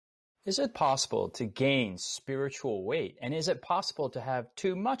Is it possible to gain spiritual weight? And is it possible to have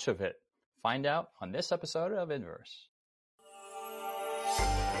too much of it? Find out on this episode of Inverse.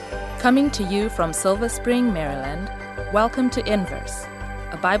 Coming to you from Silver Spring, Maryland, welcome to Inverse,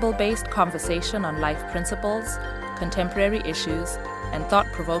 a Bible-based conversation on life principles, contemporary issues, and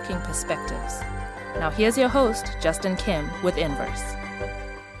thought-provoking perspectives. Now here's your host, Justin Kim, with Inverse.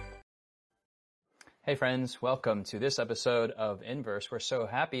 Hey friends, welcome to this episode of Inverse. We're so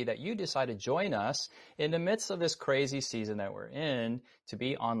happy that you decided to join us in the midst of this crazy season that we're in to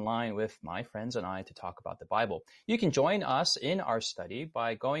be online with my friends and I to talk about the Bible. You can join us in our study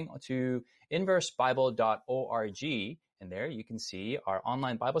by going to inversebible.org, and there you can see our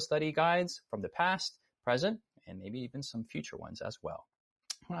online Bible study guides from the past, present, and maybe even some future ones as well.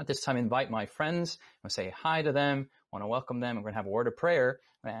 I want to at this time invite my friends. I want to say hi to them. I want to welcome them. We're going to have a word of prayer.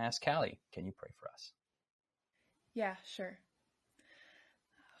 I'm going to ask Callie, can you pray for us? Yeah, sure.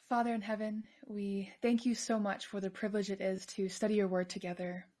 Father in heaven, we thank you so much for the privilege it is to study your word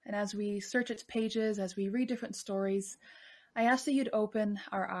together. And as we search its pages, as we read different stories, I ask that you'd open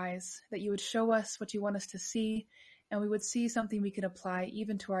our eyes, that you would show us what you want us to see, and we would see something we can apply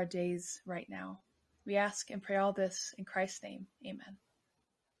even to our days right now. We ask and pray all this in Christ's name. Amen.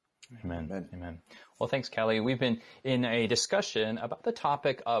 Amen. Amen. Well, thanks, Callie. We've been in a discussion about the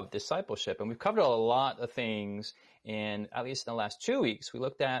topic of discipleship, and we've covered a lot of things. And at least in the last 2 weeks, we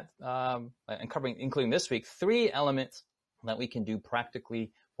looked at, including this week, 3 elements that we can do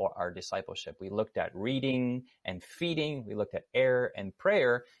practically for our discipleship. We looked at reading and feeding. We looked at air and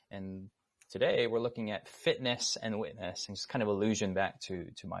prayer. And today we're looking at fitness and witness, and just kind of allusion back to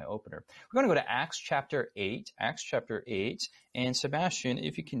my opener. We're going to go to Acts chapter 8, and Sebastien,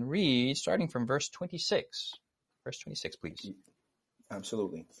 if you can read, starting from verse 26. Verse 26, please.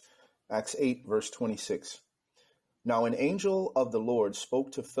 Absolutely. Acts 8, verse 26. Now an angel of the Lord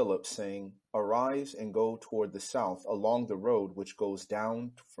spoke to Philip, saying, Arise and go toward the south along the road which goes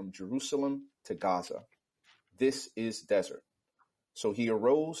down from Jerusalem to Gaza. This is desert. So he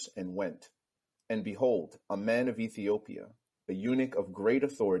arose and went. And behold, a man of Ethiopia, a eunuch of great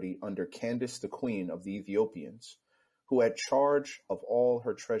authority under Candace the queen of the Ethiopians, who had charge of all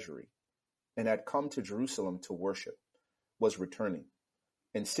her treasury, and had come to Jerusalem to worship, was returning.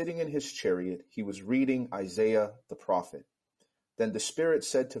 And sitting in his chariot, he was reading Isaiah the prophet. Then the Spirit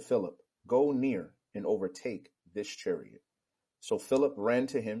said to Philip, Go near and overtake this chariot. So Philip ran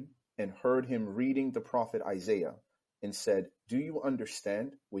to him and heard him reading the prophet Isaiah, and said, Do you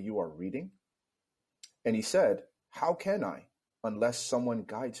understand what you are reading? And he said, How can I, unless someone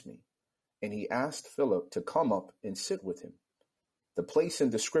guides me? And he asked Philip to come up and sit with him. The place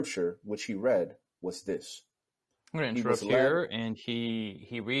in the scripture which he read was this. I'm going to interrupt here, and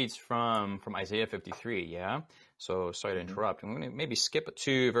he reads from Isaiah 53, yeah? So sorry to interrupt. I'm going to maybe skip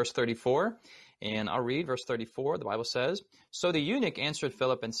to verse 34, and I'll read verse 34. The Bible says, So the eunuch answered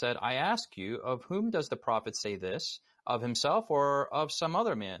Philip and said, I ask you, of whom does the prophet say this, of himself or of some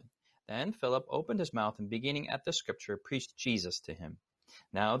other man? Then Philip opened his mouth, and beginning at the scripture, preached Jesus to him.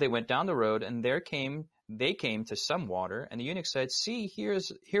 Now they went down the road, and they came to some water, and the eunuch said, See, here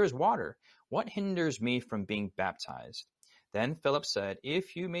is water. What hinders me from being baptized? Then Philip said,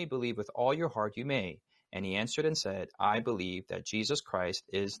 If you may believe with all your heart, you may. And he answered and said, I believe that Jesus Christ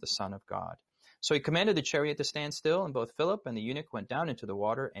is the Son of God. So he commanded the chariot to stand still, and both Philip and the eunuch went down into the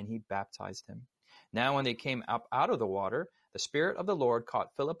water, and he baptized him. Now when they came up out of the water, the Spirit of the Lord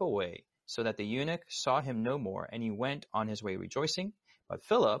caught Philip away, so that the eunuch saw him no more, and he went on his way rejoicing. But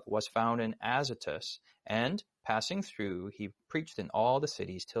Philip was found in Azotus, and passing through, he preached in all the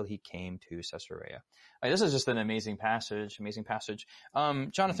cities till he came to Caesarea. This is just an amazing passage.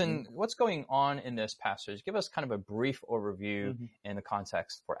 Jonathan, what's going on in this passage? Give us kind of a brief overview in the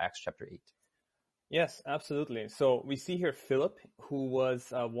context for Acts chapter 8. Yes, absolutely. So we see here Philip, who was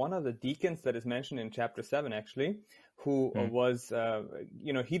one of the deacons that is mentioned in chapter 7, actually, who was,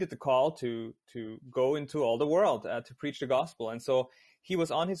 heeded the call to go into all the world to preach the gospel. And so he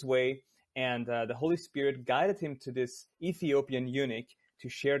was on his way, and the Holy Spirit guided him to this Ethiopian eunuch to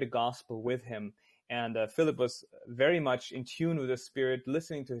share the gospel with him. And Philip was very much in tune with the Spirit,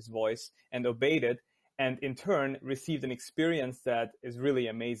 listening to his voice, and obeyed it, and in turn received an experience that is really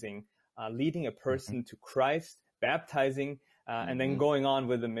amazing. Leading a person to Christ, baptizing, and then going on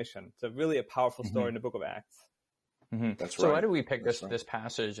with the mission. It's really a powerful story in the book of Acts. That's so right. why did we pick this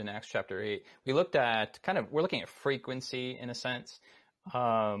passage in Acts chapter 8? We looked at we're looking at frequency in a sense.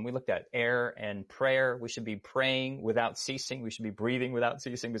 We looked at air and prayer. We should be praying without ceasing. We should be breathing without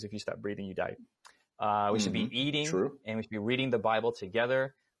ceasing, because if you stop breathing, you die. We should be eating, and we should be reading the Bible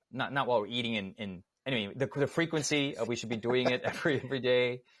together. Not while we're eating anyway, the frequency, we should be doing it every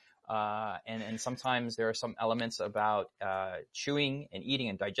day. And sometimes there are some elements about chewing and eating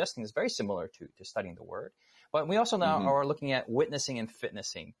and digesting is very similar to studying the word. But we also now are looking at witnessing and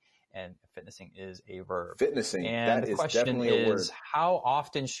fitnessing. And fitnessing is a verb. Fitnessing, and that the is question definitely a word. is, how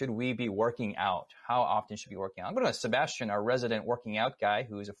often should we be working out? How often should we be working out? I'm going to Sebastien, our resident working out guy,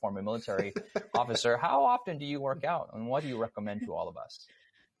 who is a former military officer. How often do you work out, and what do you recommend to all of us?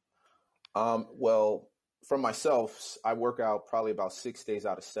 Well, for myself, I work out probably about 6 days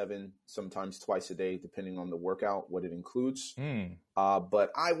out of 7, sometimes twice a day, depending on the workout, what it includes.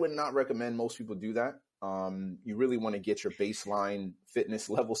 But I would not recommend most people do that. You really want to get your baseline fitness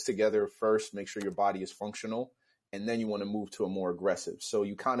levels together first, make sure your body is functional, and then you want to move to a more aggressive. So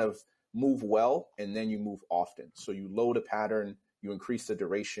you kind of move well, and then you move often. So you load a pattern, you increase the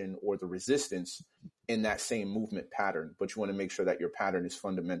duration or the resistance in that same movement pattern, but you want to make sure that your pattern is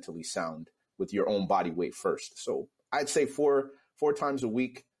fundamentally sound with your own body weight first. So I'd say four times a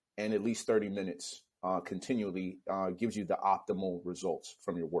week and at least 30 minutes continually gives you the optimal results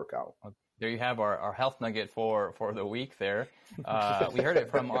from your workout. There you have our health nugget for the week there. We heard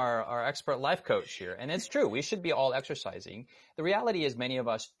it from our expert life coach here. And it's true. We should be all exercising. The reality is many of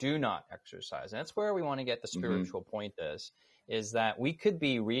us do not exercise. And that's where we want to get the spiritual point is that we could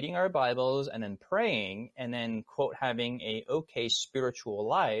be reading our Bibles and then praying and then, quote, having a okay spiritual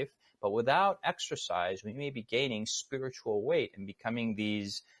life. But without exercise, we may be gaining spiritual weight and becoming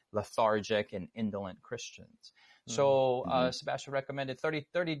these lethargic and indolent Christians. So Sebastien recommended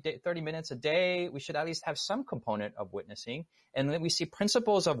 30 minutes a day. We should at least have some component of witnessing. And then we see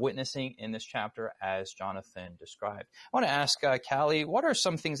principles of witnessing in this chapter as Jonathan described. I want to ask Callie, what are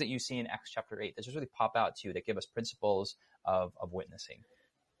some things that you see in Acts chapter 8 that just really pop out to you that give us principles of witnessing?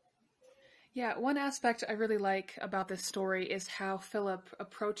 Yeah, one aspect I really like about this story is how Philip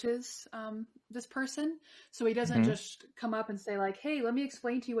approaches this person. So he doesn't just come up and say like, hey, let me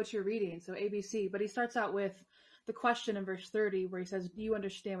explain to you what you're reading. So ABC, but he starts out with the question in verse 30 where he says, do you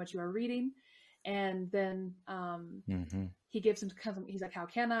understand what you are reading? And then he gives him, he's like, how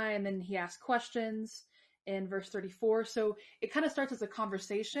can I? And then he asks questions in verse 34. So it kind of starts as a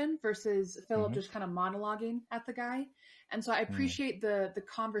conversation versus Philip just kind of monologuing at the guy. And so I appreciate the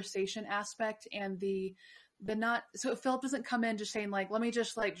conversation aspect and the not, so Philip doesn't come in just saying like, let me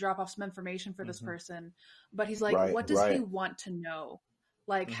just like drop off some information for this person, but he's like, what does he want to know?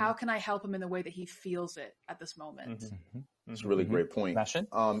 Like, how can I help him in the way that he feels it at this moment? It's a really great point. Passion?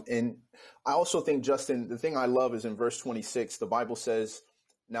 And I also think, Justin, the thing I love is in verse 26, the Bible says,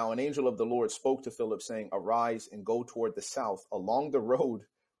 now an angel of the Lord spoke to Philip saying, arise and go toward the south along the road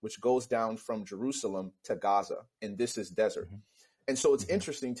which goes down from Jerusalem to Gaza. And this is desert. And so it's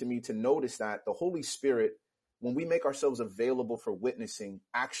interesting to me to notice that the Holy Spirit, when we make ourselves available for witnessing,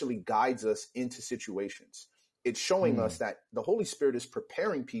 actually guides us into situations. It's showing us that the Holy Spirit is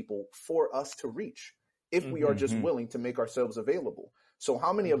preparing people for us to reach if we are just willing to make ourselves available. So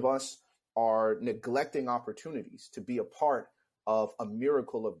how many of us are neglecting opportunities to be a part of a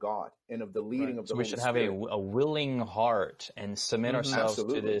miracle of God and of the leading of the Holy Spirit? So we should have a willing heart and submit ourselves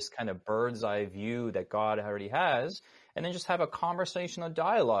to this kind of bird's eye view that God already has, and then just have a conversational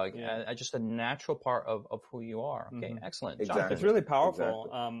dialogue, just a natural part of who you are. Okay, excellent. Exactly. It's really powerful.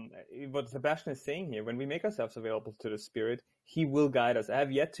 What Sebastien is saying here, when we make ourselves available to the Spirit, He will guide us. I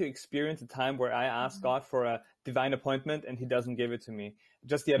have yet to experience a time where I ask God for a divine appointment and He doesn't give it to me.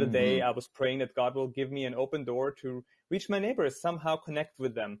 Just the other day, I was praying that God will give me an open door to reach my neighbors, somehow connect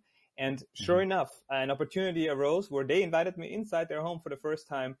with them. And sure enough, an opportunity arose where they invited me inside their home for the first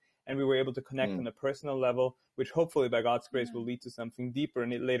time, and we were able to connect on a personal level, which hopefully by God's grace will lead to something deeper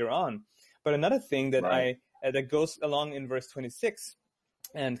in it later on. But another thing that that goes along in verse 26,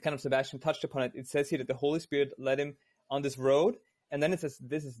 and kind of Sebastien touched upon it, it says here that the Holy Spirit led him on this road, and then it says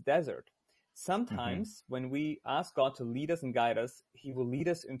this is desert. Sometimes when we ask God to lead us and guide us, He will lead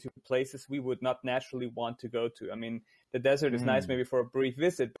us into places we would not naturally want to go to. I mean, the desert is nice maybe for a brief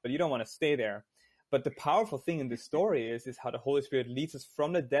visit, but you don't want to stay there. But the powerful thing in this story is how the Holy Spirit leads us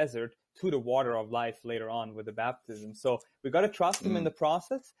from the desert to the water of life later on with the baptism. So we got to trust Him in the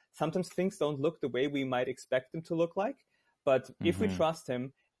process. Sometimes things don't look the way we might expect them to look like. But if we trust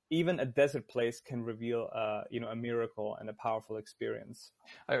Him, even a desert place can reveal, a miracle and a powerful experience.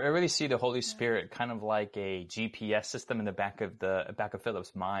 I really see the Holy Spirit kind of like a GPS system in the back of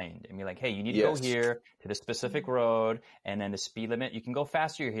Philip's mind, and be like, "Hey, you need to go here to the specific road, and then the speed limit. You can go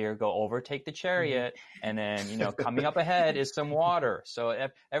faster here. Go overtake the chariot, and then coming up ahead is some water. So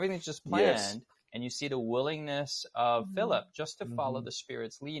everything's just planned, and you see the willingness of Philip just to follow the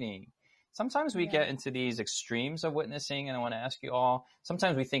Spirit's leading." sometimes we get into these extremes of witnessing, and I want to ask you all,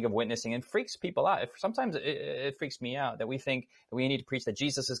 sometimes we think of witnessing and freaks people out. Sometimes it freaks me out that we think that we need to preach that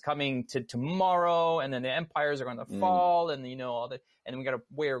Jesus is coming to tomorrow, and then the empires are going to fall, and all that, and we got to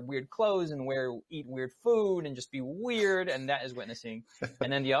wear weird clothes and eat weird food and just be weird, and that is witnessing.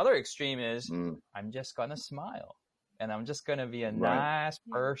 And then the other extreme is I'm just going to smile. And I'm just going to be a nice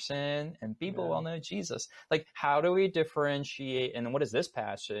person, and people will know Jesus. Like, how do we differentiate? And what does this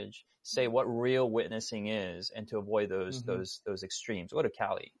passage say? What real witnessing is, and to avoid those extremes? Go to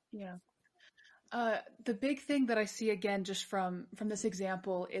Callie. Yeah. The big thing that I see again, just from this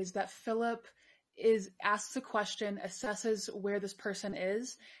example, is that Philip asks a question, assesses where this person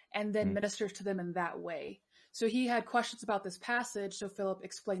is, and then ministers to them in that way. So he had questions about this passage, so Philip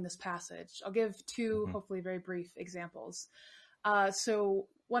explained this passage. I'll give two, hopefully very brief examples. So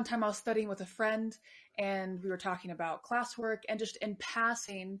one time I was studying with a friend, and we were talking about classwork, and just in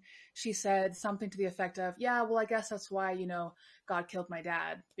passing, she said something to the effect of, yeah, well, I guess that's why, God killed my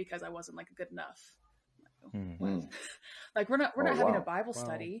dad, because I wasn't good enough. Like, we're not having a Bible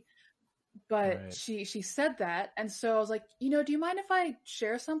study. But she said that, and so I was like, do you mind if I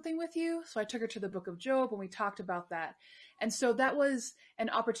share something with you? So I took her to the book of Job, and we talked about that. And so that was an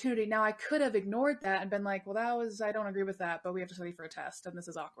opportunity. Now, I could have ignored that and been like, well, I don't agree with that, but we have to study for a test, and this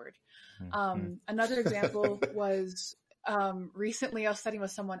is awkward. Another example was recently I was studying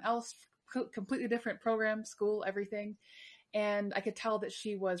with someone else, completely different program, school, everything. And I could tell that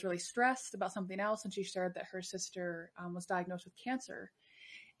she was really stressed about something else, and she shared that her sister was diagnosed with cancer.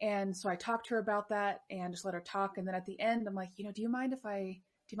 And so I talked to her about that and just let her talk. And then at the end, I'm like, do you mind if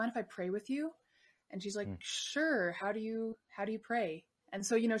I pray with you? And she's like, sure. How do you pray? And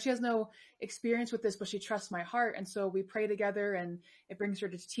so, she has no experience with this, but she trusts my heart. And so we pray together, and it brings her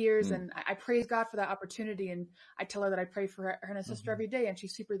to tears. And I praise God for that opportunity. And I tell her that I pray for her and her sister every day, and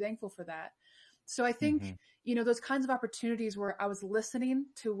she's super thankful for that. So I think, those kinds of opportunities where I was listening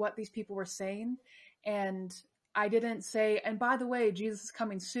to what these people were saying, and I didn't say, and by the way, Jesus is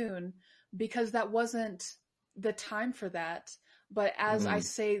coming soon, because that wasn't the time for that. But as I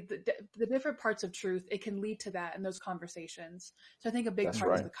say, the different parts of truth, it can lead to that in those conversations. So I think a big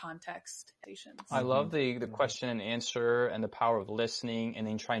part is the context. I love the question and answer, and the power of listening and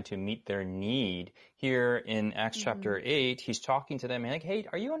then trying to meet their need. Here in Acts chapter 8, he's talking to them and like, hey,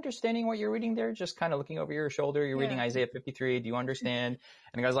 are you understanding what you're reading there? Just kind of looking over your shoulder. You're reading Isaiah 53. Do you understand?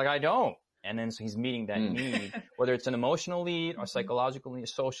 And the guy's like, I don't. And then so he's meeting that need, whether it's an emotional need or psychological need,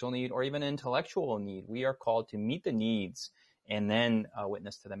 social need, or even an intellectual need. We are called to meet the needs and then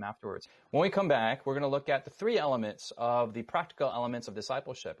witness to them afterwards. When we come back, we're going to look at the three elements of the practical elements of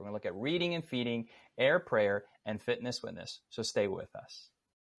discipleship. We're going to look at reading and feeding, air prayer, and fitness witness. So stay with us.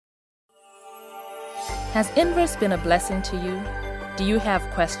 Has Inverse been a blessing to you? Do you have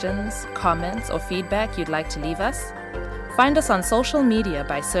questions, comments, or feedback you'd like to leave us? Find us on social media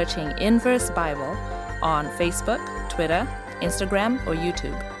by searching Inverse Bible on Facebook, Twitter, Instagram, or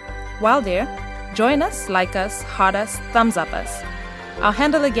YouTube. While there, join us, like us, heart us, thumbs up us. Our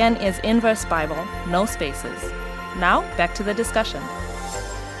handle again is Inverse Bible, no spaces. Now, back to the discussion.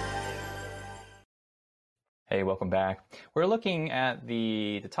 Hey, welcome back. We're looking at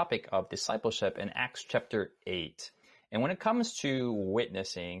the topic of discipleship in Acts chapter 8. And when it comes to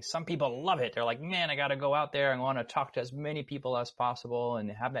witnessing, some people love it. They're like, man, I got to go out there and want to talk to as many people as possible and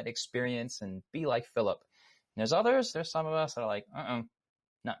have that experience and be like Philip. And there's some of us that are like,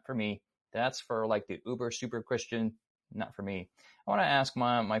 not for me. That's for like the uber super Christian, not for me. I want to ask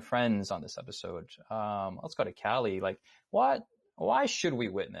my friends on this episode. Let's go to Callie. Like, why should we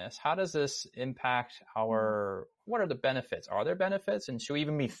witness? How does this impact what are the benefits? Are there benefits? And should we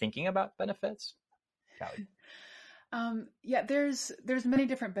even be thinking about benefits? Callie. There's many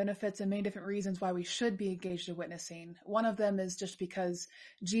different benefits and many different reasons why we should be engaged in witnessing. One of them is just because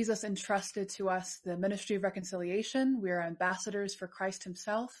Jesus entrusted to us the ministry of reconciliation. We are ambassadors for Christ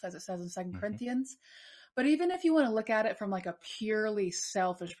himself, as it says in 2 Corinthians. But even if you want to look at it from like a purely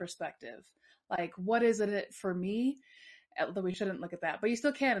selfish perspective, like what is it for me? Although we shouldn't look at that, but you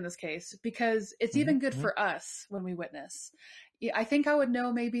still can in this case, because it's even good for us when we witness. I think I would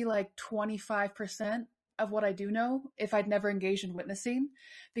know maybe like 25% of what I do know if I'd never engaged in witnessing,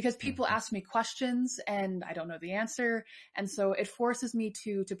 because people ask me questions and I don't know the answer. And so it forces me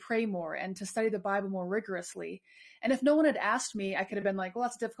to pray more and to study the Bible more rigorously. And if no one had asked me, I could have been like, well,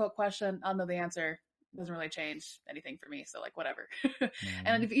 that's a difficult question. I'll know the answer. It doesn't really change anything for me. So like, whatever.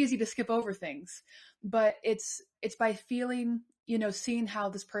 And it's easy to skip over things, but it's by feeling, seeing how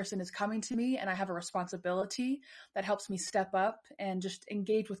this person is coming to me and I have a responsibility that helps me step up and just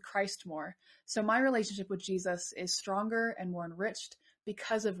engage with Christ more. So my relationship with Jesus is stronger and more enriched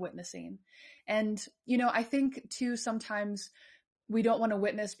because of witnessing. And, I think too, sometimes we don't want to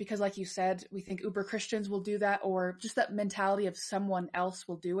witness because, like you said, we think uber Christians will do that, or just that mentality of someone else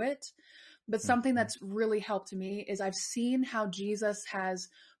will do it. But something that's really helped me is I've seen how Jesus has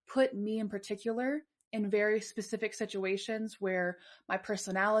put me in particular in very specific situations where my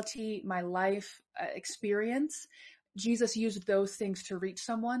personality, my life experience, Jesus used those things to reach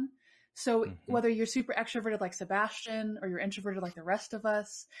someone. So whether you're super extroverted like Sebastien or you're introverted like the rest of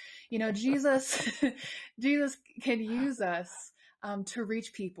us, Jesus can use us to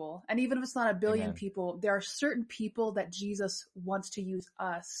reach people. And even if it's not a billion people, there are certain people that Jesus wants to use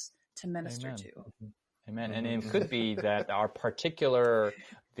us to minister to. Amen. And it could be that our particular,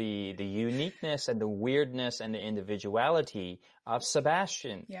 the uniqueness and the weirdness and the individuality of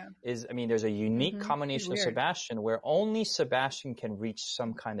Sebastien is, there's a unique combination of Sebastien where only Sebastien can reach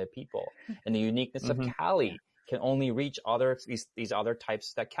some kind of people. And the uniqueness of Callie can only reach these other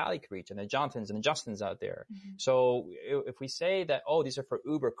types that Callie can reach, and the Jonathans and the Justins out there. So if we say that, these are for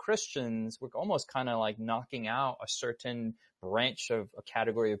uber Christians, we're almost kind of like knocking out a certain branch of a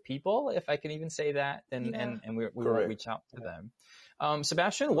category of people, if I can even say that, and we won't reach out to them.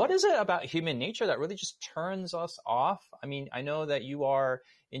 Sebastien, what is it about human nature that really just turns us off? I know that you are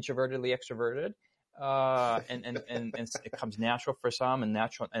introvertedly extroverted, and it comes natural for some and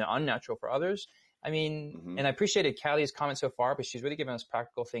natural and unnatural for others. And I appreciated Callie's comment so far, but she's really given us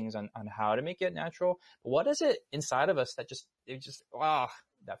practical things on how to make it natural. But what is it inside of us that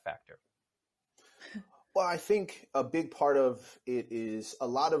that factor? Well, I think a big part of it is a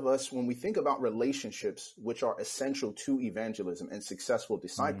lot of us, when we think about relationships, which are essential to evangelism and successful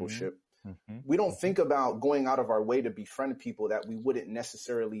discipleship, we don't think about going out of our way to befriend people that we wouldn't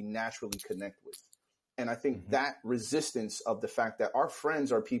necessarily naturally connect with. And I think that resistance of the fact that our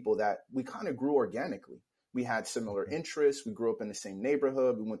friends are people that we kind of grew organically. We had similar interests. We grew up in the same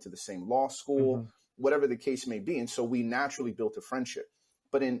neighborhood. We went to the same law school, whatever the case may be. And so we naturally built a friendship.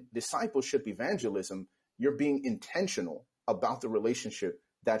 But in discipleship evangelism, you're being intentional about the relationship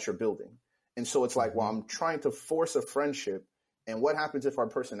that you're building. And so it's like, well, I'm trying to force a friendship. And what happens if our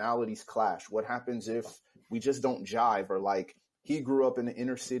personalities clash? What happens if we just don't jive? Or like, he grew up in the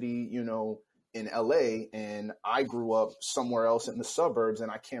inner city, in LA, and I grew up somewhere else in the suburbs,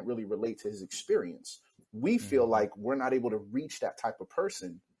 and I can't really relate to his experience. We feel like we're not able to reach that type of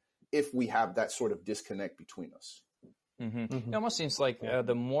person if we have that sort of disconnect between us. It almost seems like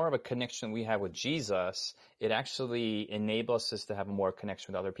the more of a connection we have with Jesus, it actually enables us to have more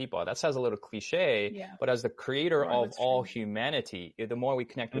connection with other people. That sounds a little cliche, but as the creator of all humanity, the more we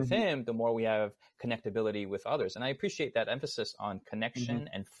connect with him, the more we have connectability with others. And I appreciate that emphasis on connection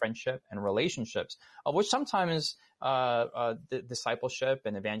and friendship and relationships, of which sometimes the discipleship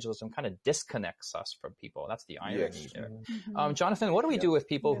and evangelism kind of disconnects us from people. That's the irony there. Jonathan, what do we do with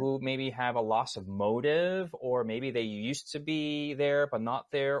people who maybe have a loss of motive, or maybe they used to be there but not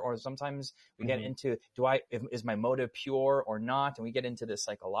there, or sometimes we get into, is my motive pure or not? And we get into this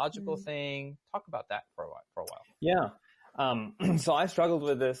psychological thing. Talk about that for a while. Yeah. So I struggled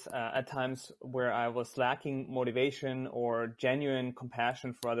with this at times where I was lacking motivation or genuine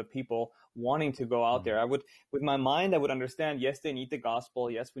compassion for other people wanting to go out there. With my mind, I would understand, yes, they need the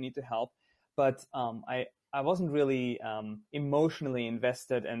gospel. Yes, we need to help. But I wasn't really emotionally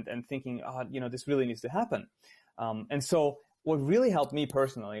invested and thinking, this really needs to happen. And so what really helped me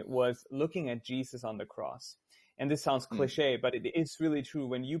personally was looking at Jesus on the cross. And this sounds cliche, but it is really true.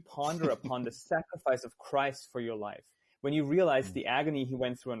 When you ponder upon the sacrifice of Christ for your life, when you realize the agony he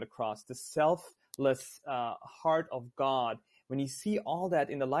went through on the cross, the selfless heart of God, when you see all that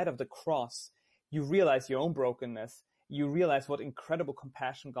in the light of the cross, you realize your own brokenness. You realize what incredible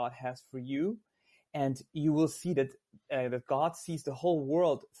compassion God has for you. And you will see that God sees the whole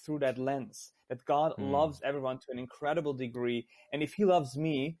world through that lens, that God loves everyone to an incredible degree. And if he loves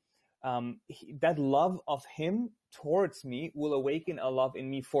me, that love of him towards me will awaken a love in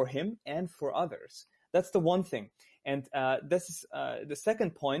me for him and for others. That's the one thing. And this is the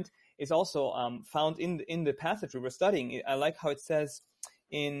second point is also found in the passage we were studying. I like how it says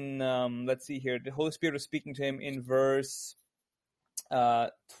in, let's see here, the Holy Spirit was speaking to him in verse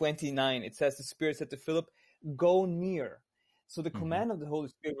 29. It says, the Spirit said to Philip, go near. So the command of the Holy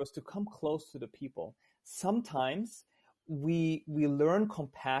Spirit was to come close to the people. Sometimes we learn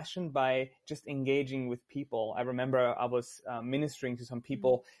compassion by just engaging with people. I remember I was ministering to some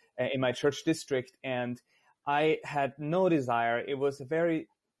people in my church district, and I had no desire. It was a very,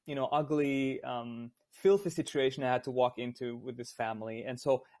 ugly, filthy situation I had to walk into with this family. And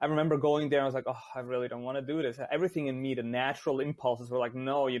so I remember going there and I was like, oh, I really don't want to do this. Everything in me, the natural impulses were like,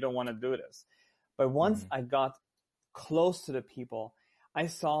 no, you don't want to do this. But once I got close to the people, I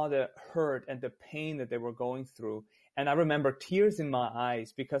saw the hurt and the pain that they were going through. And I remember tears in my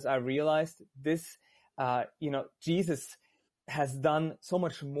eyes because I realized this, Jesus has done so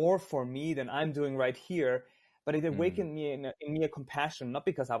much more for me than I'm doing right here. But it awakened me in me a compassion, not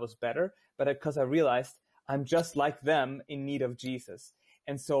because I was better, but because I realized I'm just like them in need of Jesus.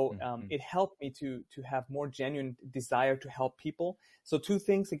 And so it helped me to have more genuine desire to help people. So two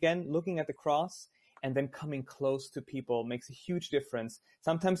things, again, looking at the cross and then coming close to people makes a huge difference.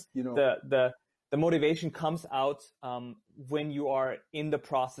 Sometimes the motivation comes out when you are in the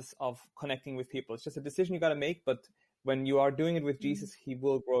process of connecting with people. It's just a decision you got to make, but when you are doing it with Jesus, he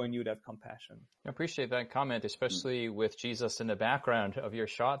will grow in you that compassion. I appreciate that comment, especially with Jesus in the background of your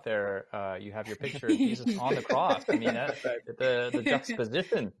shot there. You have your picture of Jesus on the cross. I mean, the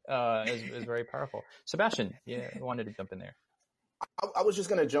juxtaposition is very powerful. Sebastien, I wanted to jump in there. I was just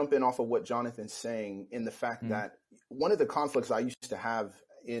going to jump in off of what Jonathan's saying in the fact that one of the conflicts I used to have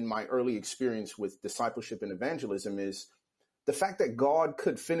in my early experience with discipleship and evangelism is the fact that God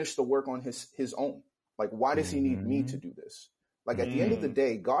could finish the work on his own. Like, why does he need me to do this? Like, at the end of the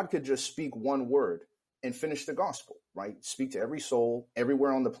day, God could just speak one word and finish the gospel, right? Speak to every soul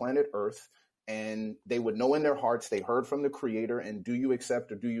everywhere on the planet Earth, and they would know in their hearts they heard from the Creator, and do you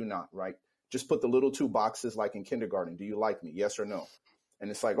accept or do you not, right? Just put the little two boxes like in kindergarten. Do you like me? Yes or no?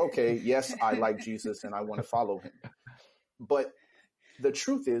 And it's like, okay, yes, I like Jesus and I want to follow him. But the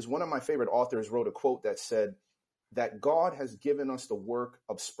truth is, one of my favorite authors wrote a quote that said that God has given us the work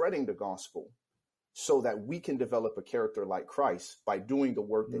of spreading the gospel so that we can develop a character like Christ by doing the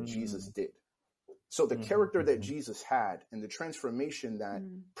work that Jesus did. So the character that Jesus had and the transformation that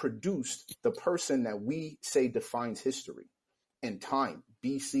produced the person that we say defines history and time,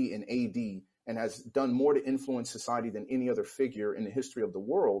 BC and AD, and has done more to influence society than any other figure in the history of the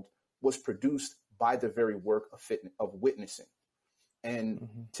world, was produced by the very work of witnessing. And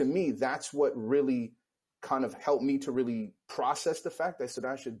to me, that's what really kind of helped me to really process the fact that,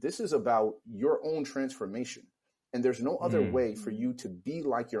 Sebastien, this is about your own transformation. And there's no other way for you to be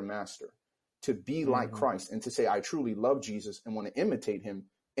like your master, to be like Christ, and to say, I truly love Jesus and want to imitate him.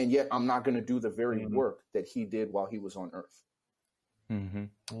 And yet I'm not going to do the very work that he did while he was on earth.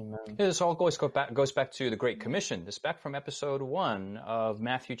 This all goes back to the Great Commission. This back from episode 1 of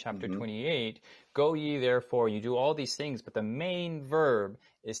Matthew chapter 28. Go ye therefore, you do all these things, but the main verb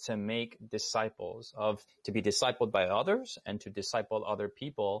is to make disciples, to be discipled by others and to disciple other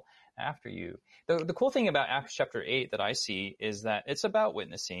people after you. The cool thing about Acts chapter 8 that I see is that it's about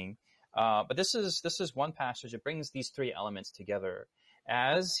witnessing, but this is one passage that brings these three elements together.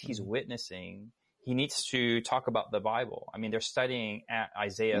 As he's witnessing, he needs to talk about the Bible. I mean, they're studying at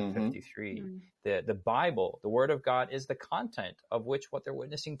Isaiah 53. The Bible, the Word of God, is the content of which what they're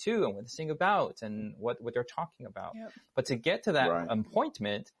witnessing to and witnessing about and what they're talking about. But to get to that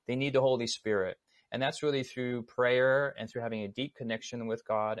appointment, they need the Holy Spirit. And that's really through prayer and through having a deep connection with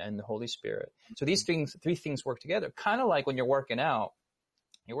God and the Holy Spirit. So these three things work together, kind of like when you're working out.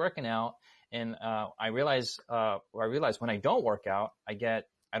 You're working out, and I realize when I don't work out,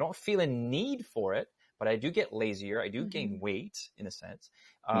 I don't feel a need for it, but I do get lazier. I do gain weight in a sense.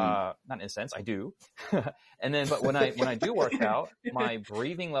 Not in a sense, I do. But when I do work out, my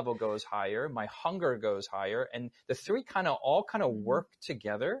breathing level goes higher, my hunger goes higher, and the three all work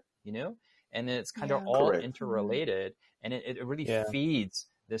together, and it's kind of all interrelated, and it really feeds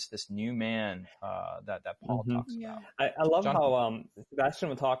this new man that Paul talks about. I love how Sebastien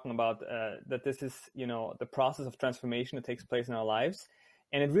was talking about that this is, the process of transformation that takes place in our lives.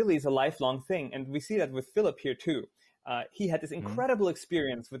 And it really is a lifelong thing. And we see that with Philip here too. He had this incredible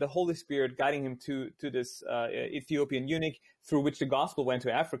experience with the Holy Spirit guiding him to this Ethiopian eunuch, through which the gospel went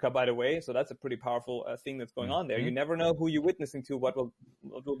to Africa, by the way. So that's a pretty powerful thing that's going on there. You never know who you're witnessing to, what will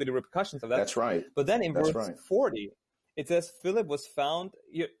be the repercussions of that. That's right. But then in verse 40, it says Philip was found.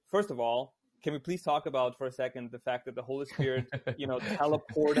 First of all, can we please talk about for a second the fact that the Holy Spirit,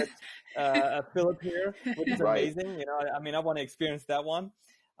 teleported Philip here, which is amazing. I want to experience that one.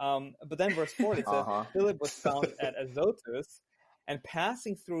 But then verse 40 says, Philip was found at Azotus, and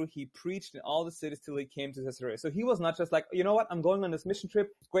passing through, he preached in all the cities till he came to Caesarea. So he was not just like, you know what, I'm going on this mission trip,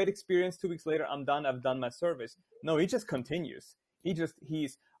 great experience, 2 weeks later, I'm done, I've done my service. No, he just continues.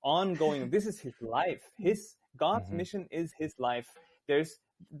 He's ongoing. This is his life. God's mission is his life.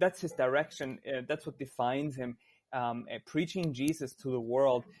 That's his direction. That's what defines him. Preaching Jesus to the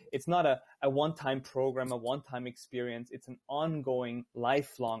world. It's not a one-time program, a one-time experience. It's an ongoing,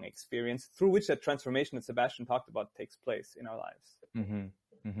 lifelong experience through which that transformation that Sebastien talked about takes place in our lives.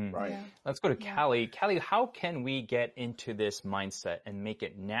 Right. Yeah. Let's go to Callie. Callie, how can we get into this mindset and make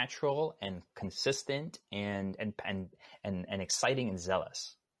it natural and consistent and exciting and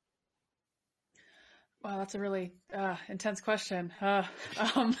zealous? Wow, that's a really intense question. I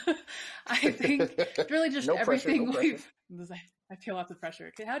think really just No pressure, everything no pressure. I feel lots of pressure.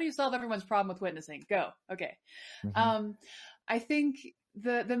 Okay, how do you solve everyone's problem with witnessing? Go. Okay. I think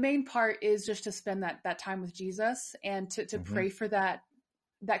the main part is just to spend that time with Jesus and to pray for that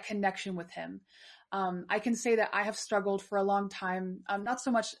connection with him. I can say that I have struggled for a long time, not so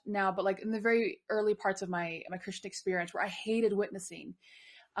much now, but like in the very early parts of my Christian experience where I hated witnessing.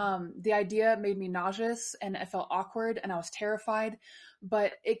 The idea made me nauseous and I felt awkward and I was terrified,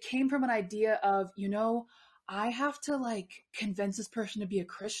 but it came from an idea of, I have to like convince this person to be a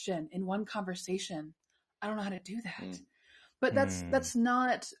Christian in one conversation. I don't know how to do that. But that's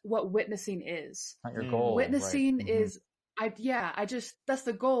not what witnessing is. Not your goal. Witnessing right? is that's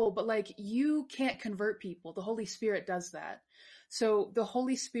the goal, but like you can't convert people. The Holy Spirit does that. So the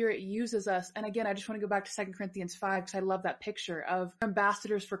Holy Spirit uses us. And again, I just want to go back to 2 Corinthians 5 because I love that picture of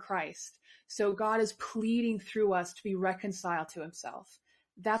ambassadors for Christ. So God is pleading through us to be reconciled to himself.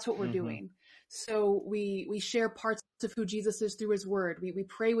 That's what we're doing. So we share parts of who Jesus is through his word. We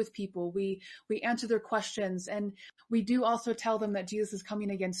pray with people. We answer their questions. And we do also tell them that Jesus is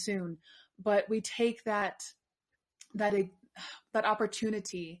coming again soon. But we take that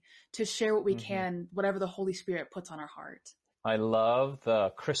opportunity to share what we can, whatever the Holy Spirit puts on our heart. I love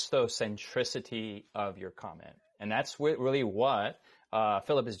the Christocentricity of your comment. And that's really what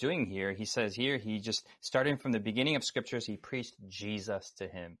Philip is doing here. He says here, he just, starting from the beginning of scriptures, he preached Jesus to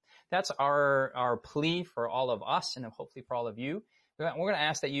him. That's our plea for all of us and hopefully for all of you. We're going to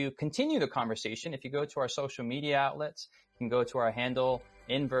ask that you continue the conversation. If you go to our social media outlets, you can go to our handle,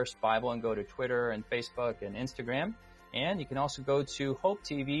 Inverse Bible, and go to Twitter and Facebook and Instagram. And you can also go to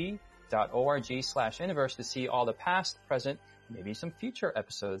hopetv.org/Inverse to see all the past, present, maybe some future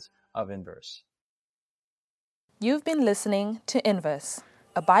episodes of Inverse. You've been listening to Inverse,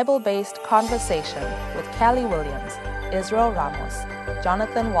 a Bible-based conversation with Callie Williams, Israel Ramos,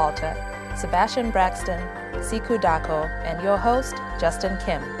 Jonathan Walter, Sebastien Braxton, Siku Dako, and your host, Justin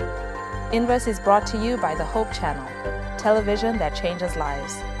Kim. Inverse is brought to you by the Hope Channel, television that changes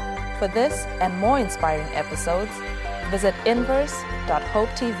lives. For this and more inspiring episodes, visit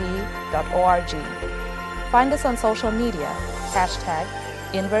inverse.hopetv.org. Find us on social media,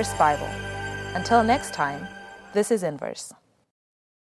 #InverseBible. Until next time, this is Inverse.